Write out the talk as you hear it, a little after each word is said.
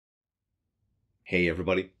Hey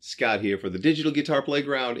everybody, Scott here for the Digital Guitar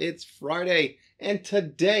Playground. It's Friday, and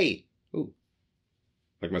today, ooh,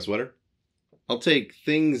 like my sweater? I'll take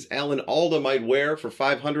things Alan Alda might wear for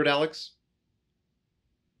 $500, Alex.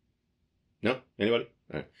 No? Anybody?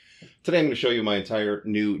 All right. Today I'm going to show you my entire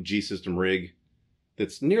new G-System rig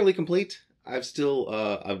that's nearly complete.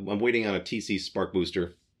 I'm waiting on a TC Spark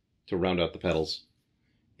Booster to round out the pedals.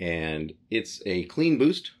 And it's a clean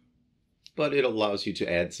boost, but it allows you to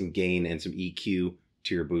add some gain and some EQ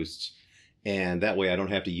to your boosts. And that way I don't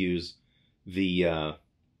have to use the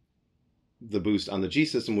boost on the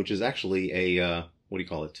G-System, which is actually a, what do you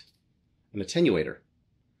call it? An attenuator.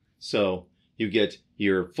 So you get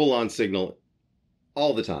your full-on signal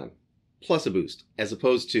all the time, plus a boost, as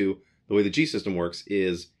opposed to the way the G-System works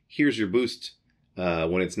is here's your boost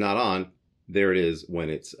when it's not on, there it is when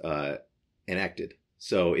it's enacted.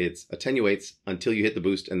 So it attenuates until you hit the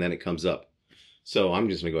boost and then it comes up. So I'm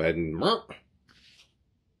just going to go ahead and...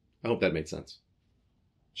 I hope that made sense.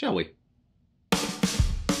 Shall we?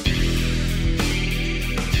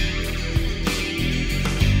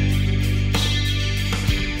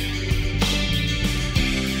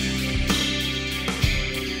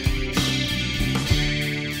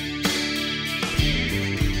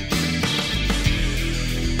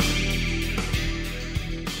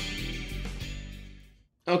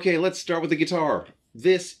 Okay, let's start with the guitar.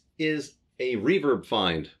 This is a reverb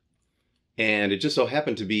find, and it just so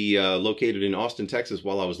happened to be located in Austin, Texas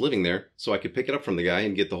while I was living there, so I could pick it up from the guy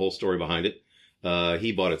and get the whole story behind it.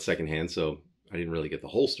 He bought it secondhand, so I didn't really get the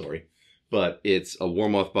whole story, but it's a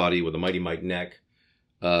warm-off body with a Mighty Mike neck,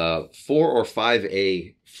 4 or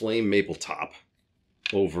 5A flame maple top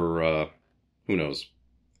over, who knows,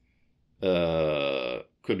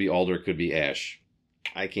 could be alder, could be ash.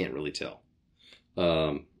 I can't really tell.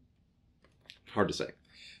 Hard to say,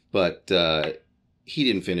 but he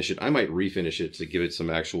didn't finish it. I might refinish it to give it some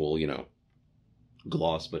actual,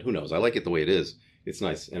 gloss, but who knows? I like it the way it is. It's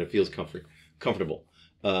nice and it feels comfortable.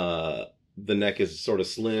 The neck is sort of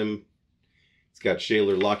slim. It's got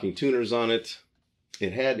Shaler locking tuners on it.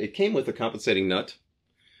 It came with a compensating nut,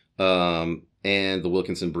 and the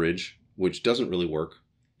Wilkinson bridge, which doesn't really work.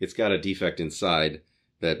 It's got a defect inside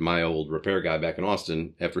that my old repair guy back in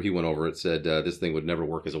Austin, after he went over it, said this thing would never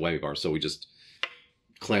work as a whammy bar. So we just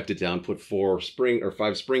clamped it down, put 5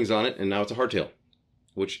 springs on it, and now it's a hardtail,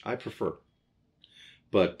 which I prefer.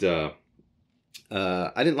 But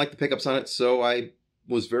I didn't like the pickups on it, so I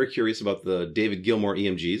was very curious about the David Gilmour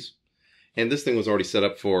EMGs. And this thing was already set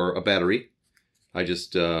up for a battery. I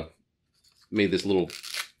just made this little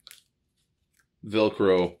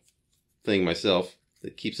Velcro thing myself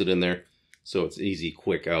that keeps it in there. So it's easy,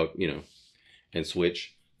 quick out, and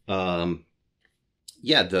switch. Yeah,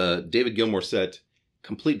 the David Gilmour set,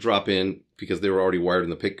 complete drop-in, because they were already wired in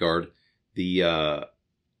the pick guard. The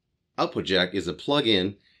output jack is a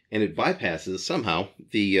plug-in, and it bypasses, somehow,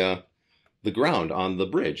 the ground on the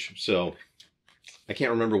bridge. So I can't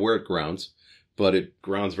remember where it grounds, but it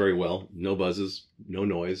grounds very well. No buzzes, no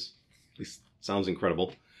noise. At least sounds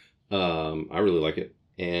incredible. I really like it.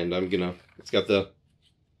 And it's got the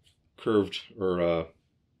curved, or what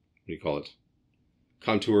do you call it,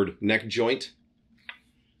 contoured neck joint,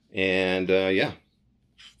 and yeah,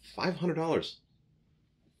 $500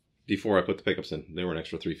 before I put the pickups in. They were an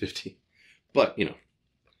extra $350, but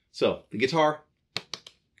so the guitar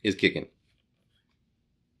is kicking.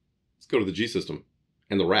 Let's go to the G-System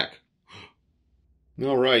and the rack.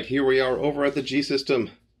 All right, here we are over at the G-System.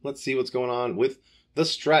 Let's see what's going on with the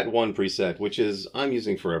Strat 1 preset, which is I'm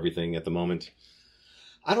using for everything at the moment.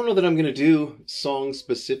 I don't know that I'm going to do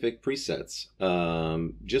song-specific presets,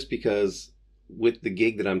 just because with the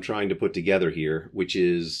gig that I'm trying to put together here, which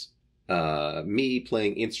is me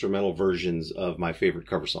playing instrumental versions of my favorite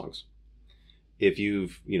cover songs. If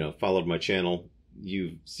you've, followed my channel,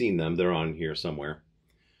 you've seen them. They're on here somewhere.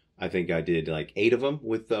 I think I did like 8 of them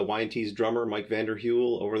with Y&T's drummer, Mike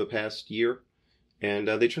Vanderheuvel, over the past year, and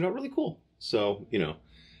they turned out really cool. So,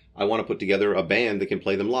 I want to put together a band that can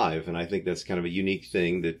play them live, and I think that's kind of a unique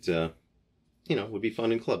thing that, would be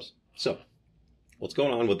fun in clubs. So, what's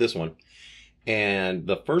going on with this one? And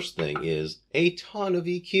the first thing is a ton of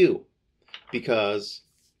EQ, because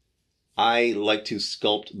I like to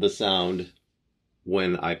sculpt the sound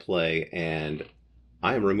when I play, and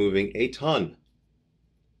I am removing a ton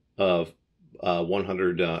of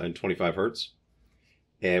 125 hertz,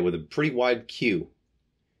 and with a pretty wide Q.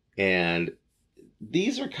 And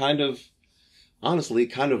these are honestly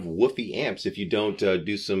kind of woofy amps if you don't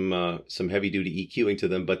do some heavy-duty EQing to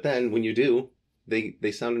them. But then when you do,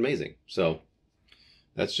 they sound amazing. So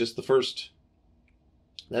that's just the first.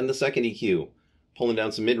 Then the second EQ, pulling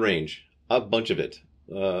down some mid-range. a bunch of it.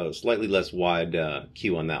 Slightly less wide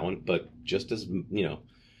Q on that one, but just as,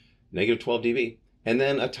 negative 12 dB. And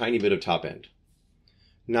then a tiny bit of top end.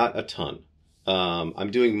 Not a ton.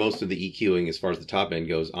 I'm doing most of the EQing as far as the top end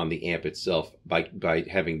goes on the amp itself by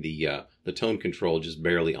having the tone control just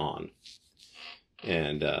barely on.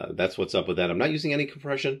 And that's what's up with that. I'm not using any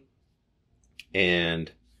compression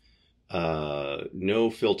and no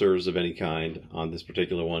filters of any kind on this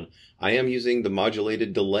particular one. I am using the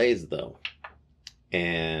modulated delays though.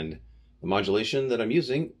 And the modulation that I'm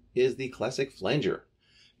using is the classic flanger.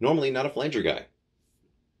 Normally not a flanger guy.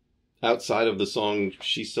 Outside of the song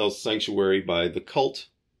She Sells Sanctuary by The Cult,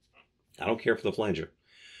 I don't care for the flanger.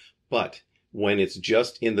 But when it's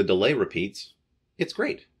just in the delay repeats, it's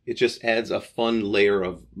great. It just adds a fun layer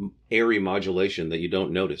of airy modulation that you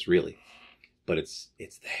don't notice really. But it's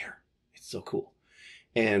there. It's so cool.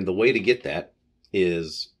 And the way to get that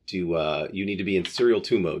is to, you need to be in serial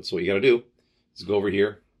 2 mode. So what you got to do is go over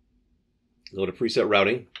here, go to preset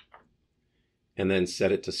routing, and then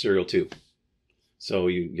set it to serial 2. So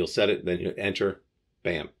you'll set it, then you enter,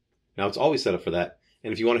 bam. Now it's always set up for that.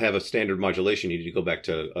 And if you want to have a standard modulation, you need to go back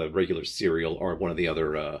to a regular serial or one of the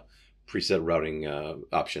other preset routing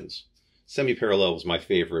options. Semi-parallel was my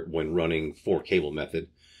favorite when running 4-cable method.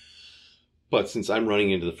 But since I'm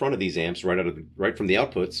running into the front of these amps right from the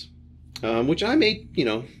outputs, which I may,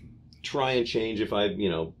 try and change if I,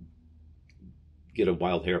 get a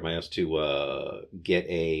wild hair at my ass to get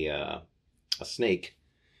a snake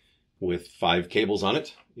with 5 cables on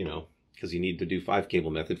it, because you need to do 5-cable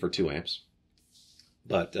method for 2 amps.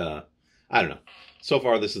 But I don't know. So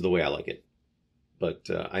far, this is the way I like it. But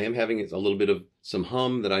I am having a little bit of some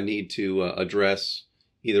hum that I need to address,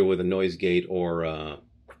 either with a noise gate or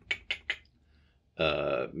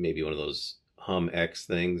maybe one of those Hum X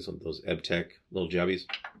things, those EbTech little jobbies.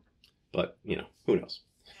 But, who knows.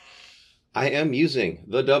 I am using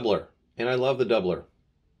the doubler, and I love the doubler.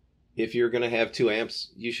 If you're going to have 2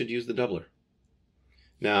 amps, you should use the doubler.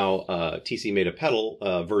 Now, TC made a pedal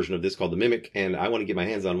version of this called the Mimic, and I want to get my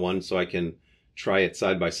hands on one so I can try it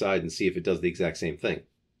side by side and see if it does the exact same thing.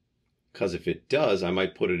 Because if it does, I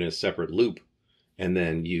might put it in a separate loop and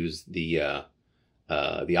then use the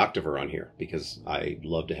octaver on here, because I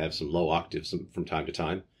love to have some low octaves from time to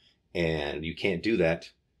time, and you can't do that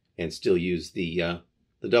and still use the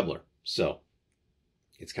doubler. So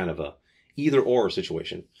it's kind of a either or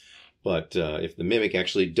situation. But if the Mimic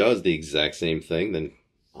actually does the exact same thing, then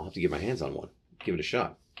I'll have to get my hands on one, give it a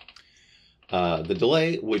shot. The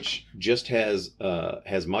delay, which just has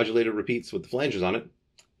modulated repeats with the flangers on it,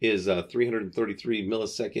 is 333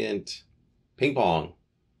 millisecond ping pong.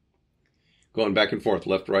 Going back and forth,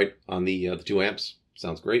 left, right on the 2 amps.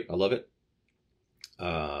 Sounds great. I love it.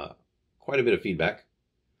 Quite a bit of feedback.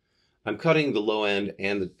 I'm cutting the low end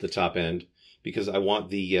and the top end because I want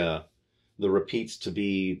the repeats to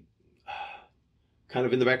be kind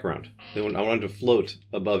of in the background. I want them to float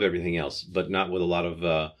above everything else, but not with a lot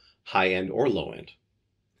of high end or low end.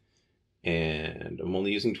 And I'm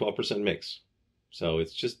only using 12% mix, so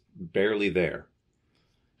it's just barely there.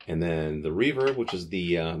 And then the reverb, which is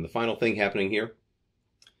the final thing happening here,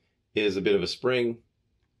 is a bit of a spring,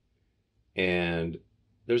 and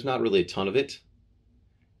there's not really a ton of it,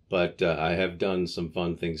 but I have done some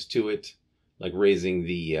fun things to it, like raising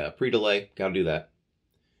the pre-delay, gotta do that,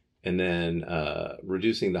 and then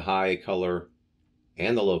reducing the high color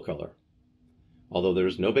and the low color, although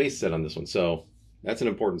there's no bass set on this one, so that's an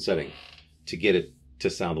important setting to get it to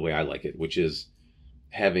sound the way I like it, which is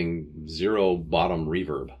having 0 bottom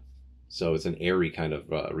reverb. So it's an airy kind of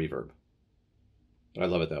reverb. But I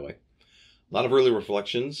love it that way. A lot of early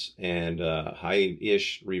reflections and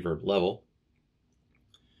high-ish reverb level.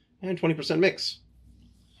 And 20% mix.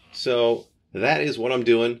 So that is what I'm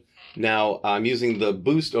doing. Now I'm using the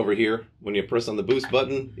boost over here. When you press on the boost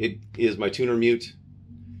button, it is my tuner mute.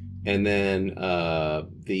 And then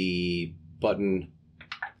the button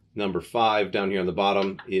number 5 down here on the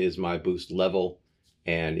bottom is my boost level.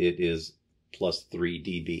 And it is plus 3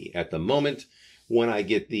 dB at the moment. When I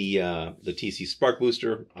get the TC Spark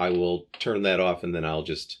Booster, I will turn that off, and then I'll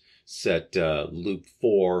just set loop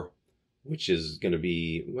 4, which is going to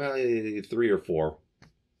be, well, 3 or 4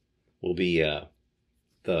 will be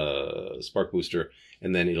the Spark Booster,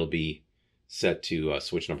 and then it'll be set to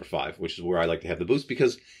switch number 5, which is where I like to have the boost,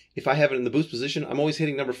 because if I have it in the boost position, I'm always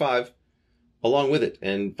hitting number 5 along with it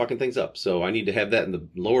and fucking things up. So I need to have that in the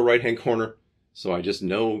lower right-hand corner, so I just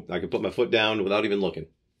know I can put my foot down without even looking.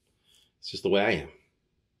 It's just the way I am.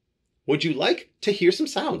 Would you like to hear some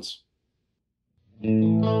sounds?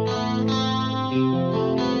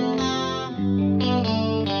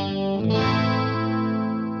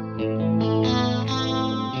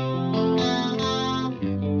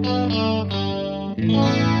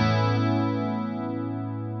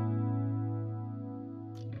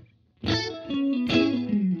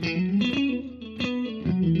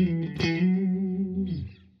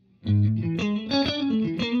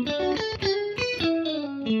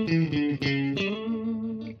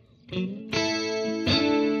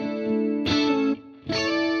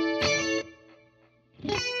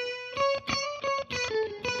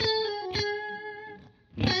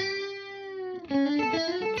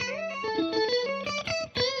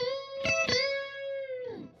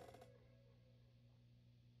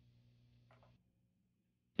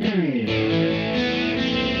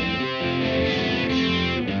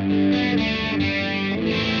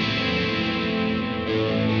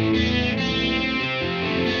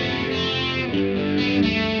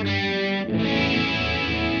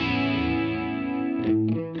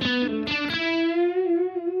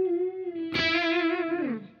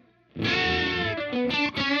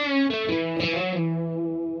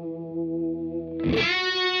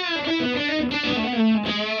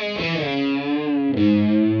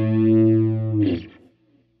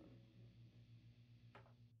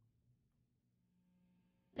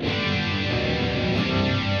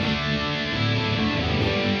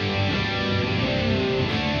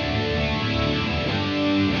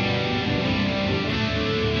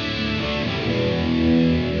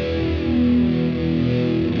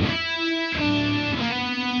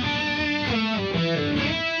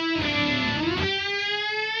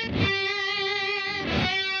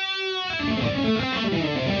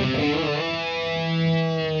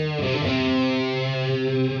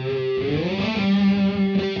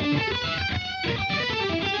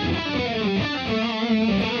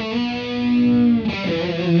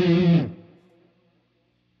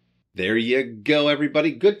 there you go,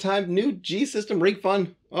 everybody. Good time, new G system rig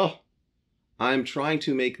fun. Oh, I'm trying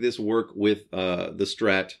to make this work with the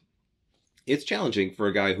Strat. It's challenging for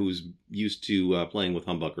a guy who's used to playing with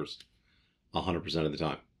humbuckers 100% of the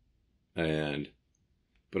time.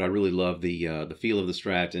 But I really love the feel of the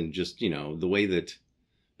Strat, and just, the way that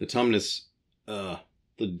the Tumnus, the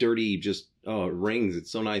dirty, just, it rings.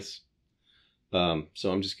 It's so nice.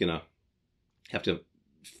 So I'm just gonna have to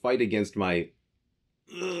fight against my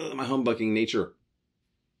humbucking nature.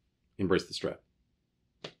 Embrace the Strat.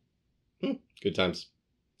 Good times.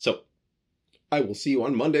 So I will see you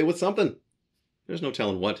on Monday with something. There's no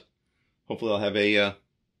telling what. Hopefully I'll have a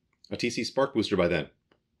TC Spark Booster by then.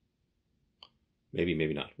 Maybe,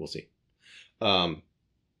 maybe not. We'll see. I'm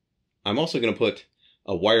also going to put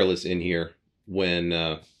a wireless in here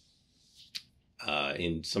when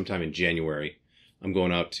sometime in January. I'm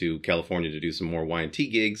going out to California to do some more Y&T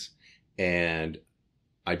gigs, and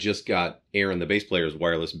I just got Aaron, the bass player's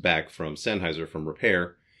wireless, back from Sennheiser from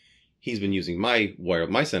repair. He's been using my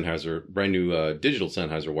Sennheiser, brand new digital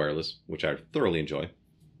Sennheiser wireless, which I thoroughly enjoy.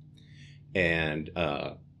 And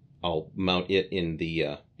I'll mount it in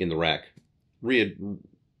the rack,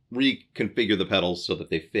 reconfigure the pedals so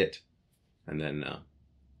that they fit, and then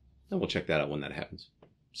we'll check that out when that happens.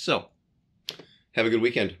 So, have a good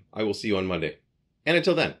weekend. I will see you on Monday. And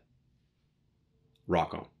until then,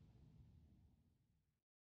 rock on.